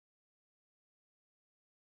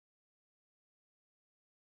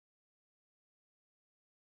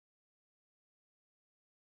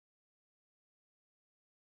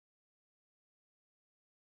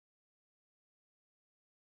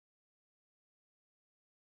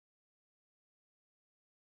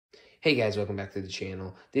Hey guys, welcome back to the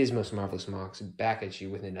channel. This is Most Marvelous Mox back at you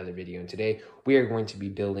with another video, and today we are going to be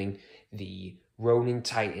building the Ronin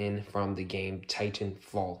Titan from the game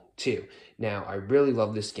Titanfall 2. Now, I really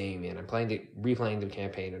love this game, and I'm replaying the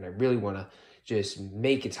campaign, and I really want to just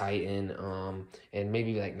make a Titan, and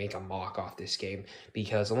maybe like make a mock off this game,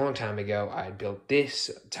 because a long time ago I built this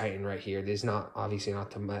Titan right here. This is obviously not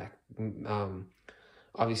the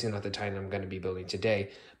obviously not the Titan I'm going to be building today,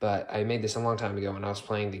 but I made this a long time ago when I was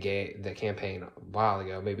playing the campaign a while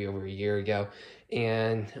ago, maybe over a year ago,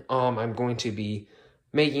 and I'm going to be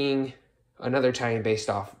making another Titan based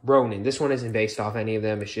off Ronin. This one isn't based off any of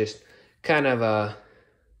them. It's just kind of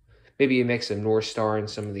maybe a mix of North Star and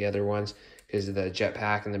some of the other ones because of the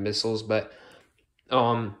jetpack and the missiles, but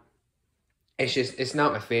it's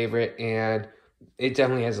not my favorite, and it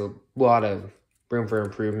definitely has a lot of room for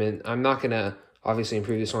improvement. I'm not gonna obviously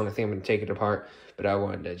improve this one. I think I'm going to take it apart, but I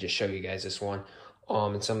wanted to just show you guys this one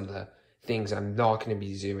and some of the things I'm not going to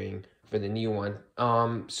be doing for the new one.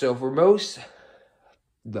 So for most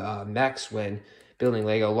mechs, when building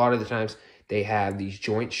Lego, a lot of the times they have these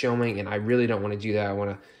joints showing, and I really don't want to do that. I want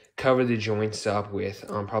to cover the joints up with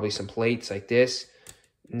probably some plates like this,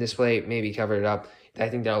 and this plate, maybe cover it up. I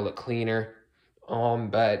think that'll look cleaner.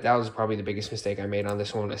 But that was probably the biggest mistake I made on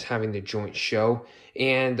this one, is having the joint show,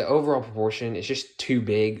 and the overall proportion is just too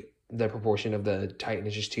big. The proportion of the Titan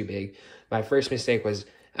is just too big. My first mistake was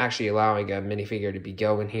actually allowing a minifigure to be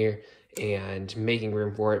going here and making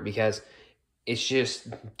room for it, because it just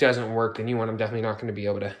doesn't work. The new one, I'm definitely not going to be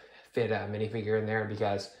able to fit a minifigure in there,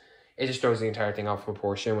 because it just throws the entire thing off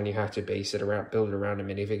proportion when you have to build it around a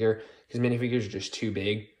minifigure, because minifigures are just too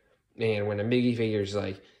big. And when a minifigure is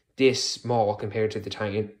like this small compared to the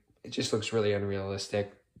Titan, it just looks really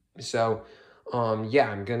unrealistic. So yeah,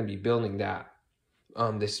 I'm gonna be building that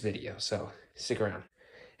this video, so stick around.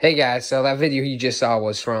 Hey guys, so that video you just saw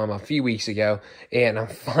was from a few weeks ago, and I'm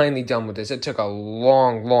finally done with this. It took a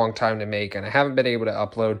long time to make, and I haven't been able to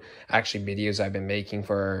upload actually videos I've been making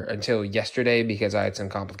until yesterday, because I had some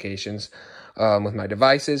complications with my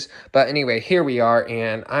devices. But anyway, here we are,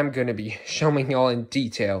 and I'm gonna be showing y'all in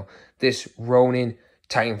detail this Ronin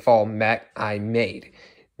Titanfall mech I made.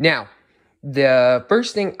 Now, the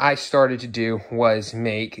first thing I started to do was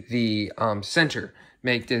make the center,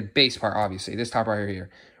 make the base part, obviously, this top right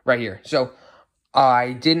here. So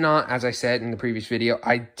I did not, as I said in the previous video,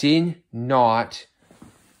 I did not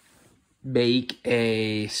make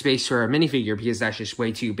a space for a minifigure, because that's just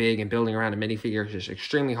way too big, and building around a minifigure is just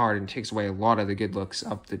extremely hard and takes away a lot of the good looks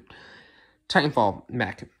of the Titanfall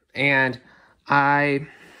mech. And I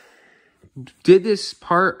did this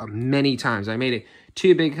part many times. I made it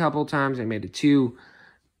too big a couple times. I made it too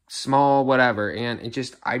small, whatever. And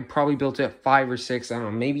I probably built it 5 or 6, I don't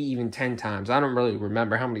know, maybe even 10 times. I don't really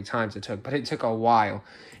remember how many times it took, but it took a while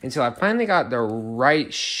until I finally got the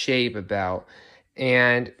right shape about.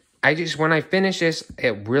 And when I finished this,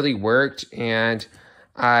 it really worked. And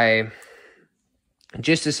I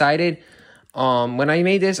just decided, when I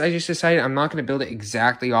made this, I just decided I'm not going to build it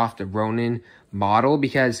exactly off the Ronin model,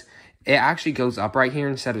 because it actually goes up right here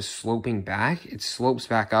instead of sloping back. It slopes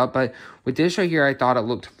back up. But with this right here, I thought it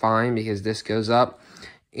looked fine, because this goes up.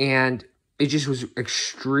 And it just was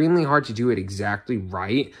extremely hard to do it exactly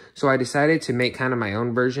right. So I decided to make kind of my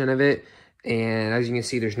own version of it. And as you can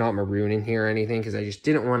see, there's not maroon in here or anything, because I just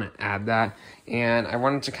didn't want to add that. And I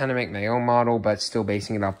wanted to kind of make my own model, but still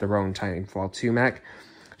basing it off the Ronin Titanfall 2 mech.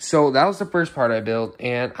 So that was the first part I built.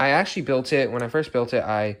 And I actually built it, when I first built it,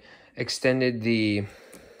 I extended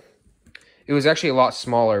it was actually a lot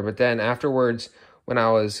smaller, but then afterwards, when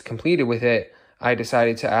I was completed with it, I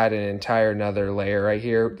decided to add another layer right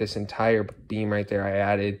here. This entire beam right there I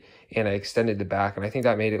added, and I extended the back, and I think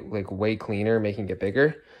that made it like way cleaner, making it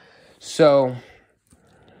bigger. So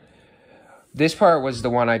this part was the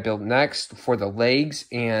one I built next for the legs,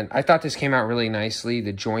 and I thought this came out really nicely,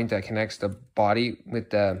 the joint that connects the body with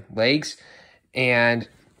the legs. And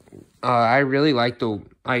I really like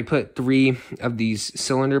I put 3 of these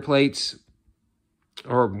cylinder plates,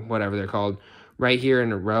 or whatever they're called, right here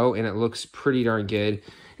in a row, and it looks pretty darn good.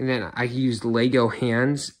 And then I used Lego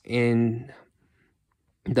hands in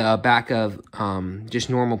the back of just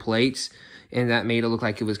normal plates, and that made it look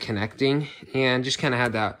like it was connecting, and just kind of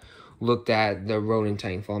had that look that the Ronin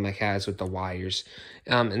Titanfall mech has with the wires.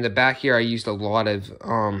 In the back here, I used a lot of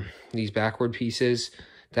these backward pieces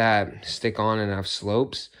that stick on and have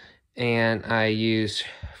slopes, and I used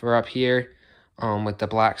for up here with the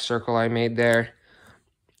black circle I made there,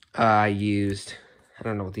 I used, I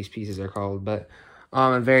don't know what these pieces are called, but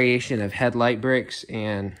a variation of headlight bricks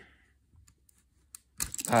and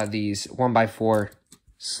these 1x4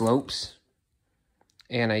 slopes.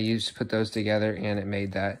 and I put those together, and it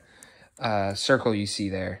made that circle you see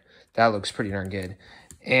there. That looks pretty darn good.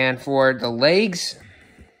 And for the legs,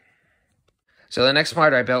 so the next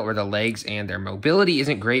part I built were the legs, and their mobility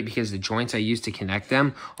isn't great because the joints I use to connect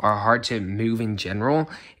them are hard to move in general,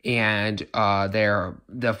 and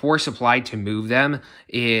the force applied to move them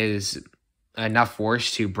is enough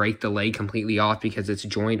force to break the leg completely off because it's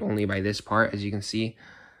joined only by this part. As you can see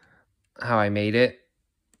how I made it,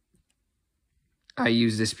 I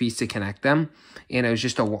used this piece to connect them, and it was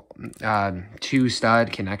just a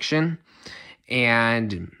 2-stud connection,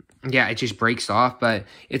 and yeah, it just breaks off, but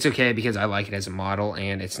it's okay because I like it as a model,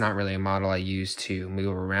 and it's not really a model I use to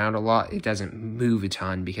move around a lot. It doesn't move a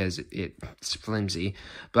ton because it's flimsy.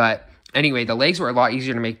 But anyway, the legs were a lot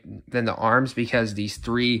easier to make than the arms because these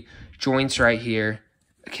 3 joints right here,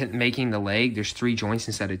 making the leg, there's 3 joints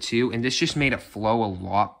instead of 2, and this just made it flow a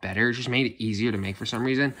lot better. It just made it easier to make for some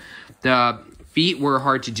reason. The feet were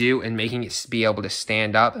hard to do, and making it be able to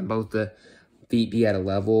stand up and both the feet be at a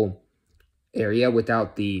level area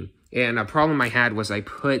without and a problem I had was I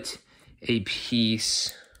put a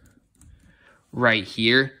piece right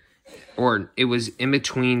here, or it was in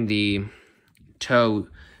between the toe,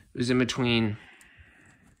 it was in between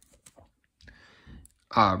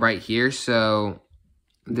right here, so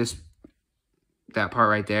that part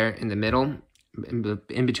right there in the middle,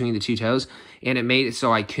 in between the 2 toes, and it made it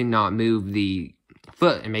so I could not move the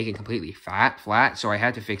foot and make it completely flat, so I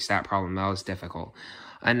had to fix that problem. That was difficult.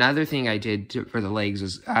 Another thing I did for the legs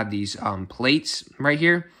was add these plates right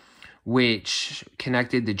here, which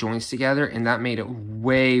connected the joints together, and that made it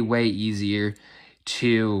way, way easier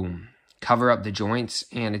to cover up the joints,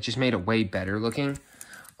 and it just made it way better looking.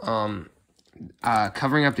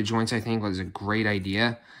 Covering up the joints, I think, was a great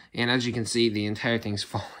idea, and as you can see, the entire thing's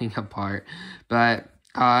falling apart, but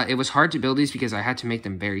it was hard to build these because I had to make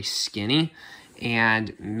them very skinny,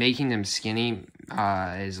 and making them skinny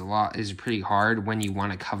is pretty hard when you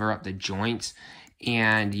want to cover up the joints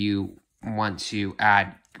and you want to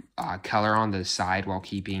add color on the side while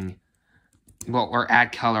keeping, or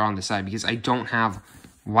add color on the side, because I don't have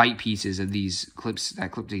white pieces of these clips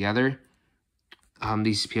that clip together,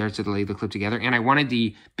 these parts of the leg that clip together, and I wanted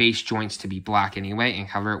the base joints to be black anyway and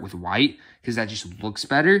cover it with white because that just looks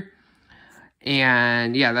better.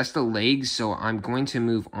 And yeah, that's the legs, so I'm going to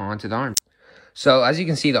move on to the arms. So as you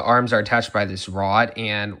can see, the arms are attached by this rod,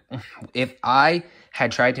 and if I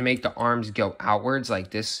had tried to make the arms go outwards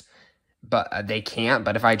like this, but they can't,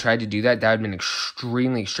 but if I tried to do that, that would have been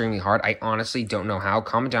extremely, extremely hard. I honestly don't know how.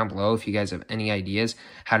 Comment down below if you guys have any ideas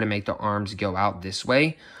how to make the arms go out this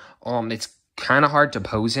way. It's kind of hard to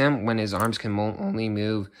pose him when his arms can only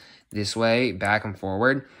move this way, back and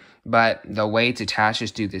forward, but the way it's attached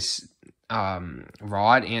is to this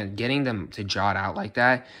rod, and getting them to jut out like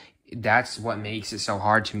that, that's what makes it so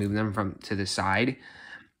hard to move them to the side.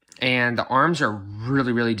 And the arms are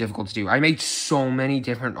really, really difficult to do. I made so many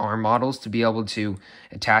different arm models to be able to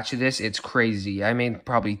attach to this. It's crazy. I made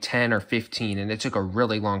probably 10 or 15, and it took a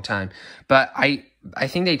really long time. But I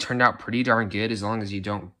think they turned out pretty darn good as long as you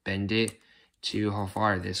don't bend it too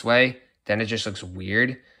far this way. Then it just looks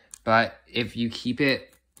weird. But if you keep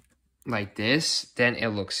it like this, then it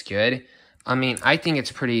looks good. I mean, I think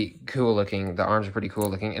it's pretty cool looking. The arms are pretty cool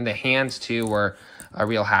looking. And the hands, too, were a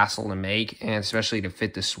real hassle to make, and especially to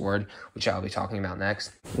fit the sword, which I'll be talking about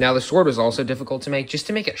next. Now, the sword was also difficult to make, just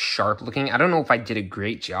to make it sharp looking. I don't know if I did a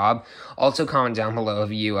great job. Also, comment down below if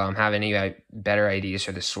you have any better ideas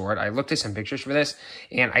for the sword. I looked at some pictures for this,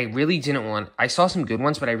 and I really didn't want... I saw some good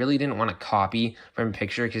ones, but I really didn't want to copy from a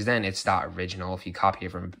picture, because then it's not original if you copy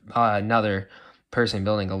it from another person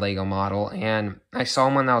building a Lego model. And I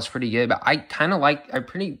saw one that was pretty good, but I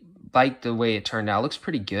pretty liked the way it turned out. It looks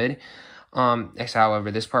pretty good.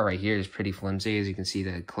 However, this part right here is pretty flimsy. As you can see,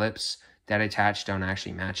 the clips that attach don't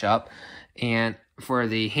actually match up. And for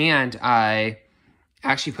the hand, I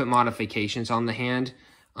actually put modifications on the hand,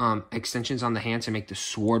 extensions on the hand to make the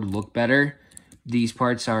sword look better. These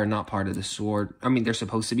parts are not part of the sword. I mean, they're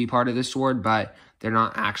supposed to be part of the sword, but they're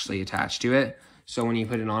not actually attached to it. So when you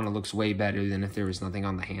put it on, it looks way better than if there was nothing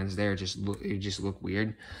on the hands there. It just looked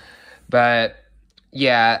weird. But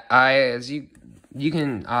yeah, you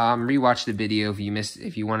can rewatch the video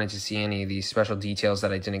if you wanted to see any of these special details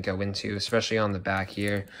that I didn't go into, especially on the back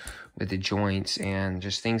here with the joints and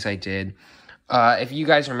just things I did. If you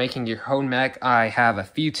guys are making your own mech, I have a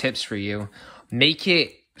few tips for you. Make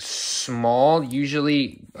it small.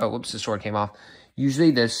 Usually, oh, whoops, the sword came off.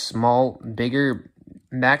 Usually the bigger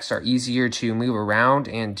mechs are easier to move around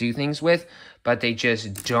and do things with, but they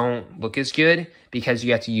just don't look as good because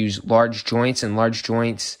you have to use large joints, and large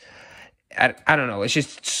joints, I don't know, it's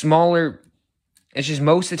just smaller it's just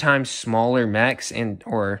most of the time smaller mechs,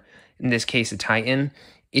 or in this case a Titan,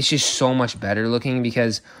 it's just so much better looking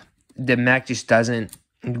because the mech just doesn't,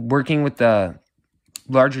 working with the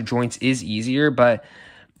larger joints is easier, but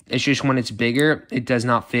it's just when it's bigger, it does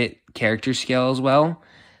not fit character scale as well.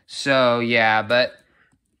 So yeah, but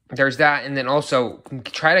there's that. And then also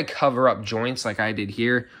try to cover up joints like I did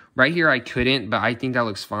here. Right here I couldn't, but I think that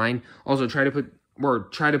looks fine. Also try to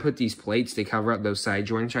put these plates to cover up those side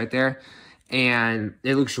joints right there. And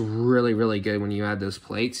it looks really, really good when you add those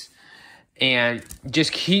plates. And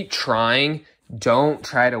just keep trying. Don't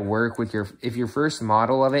try to work with if your first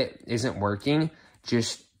model of it isn't working,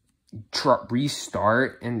 just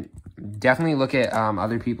restart, and definitely look at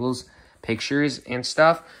other people's pictures and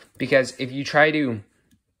stuff, because if you try to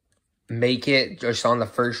make it just on the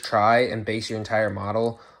first try and base your entire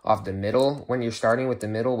model off the middle when you're starting with the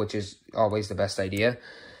middle, which is always the best idea,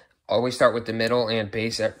 always start with the middle and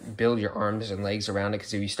build your arms and legs around it,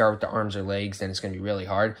 because if you start with the arms or legs, then it's going to be really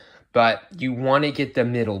hard. But you want to get the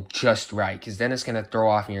middle just right, because then it's going to throw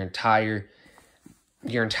off your entire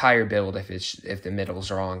build if the middle's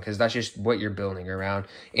wrong, because that's just what you're building around.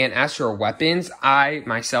 And as for weapons, I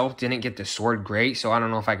myself didn't get the sword great, so I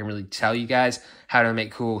don't know if I can really tell you guys how to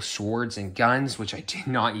make cool swords and guns, which I did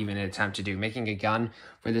not even attempt to do. Making a gun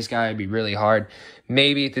for this guy would be really hard.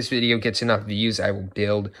 Maybe if this video gets enough views, I will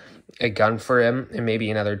build a gun for him, and maybe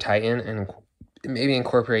another Titan, and maybe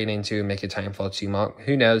incorporate into make a Titanfall 2 mod.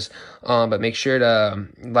 Who knows? But make sure to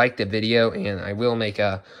like the video, and I will make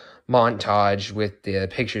a montage with the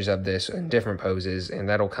pictures of this in different poses, and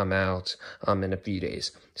that'll come out in a few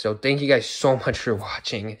days. So thank you guys so much for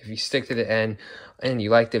watching. If you stick to the end and you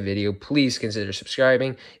like the video, please consider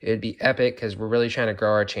subscribing. It'd be epic, because we're really trying to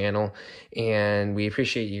grow our channel, and we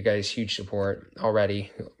appreciate you guys' huge support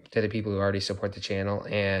already to the people who already support the channel.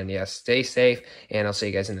 And yes, stay safe, and I'll see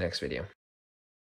you guys in the next video.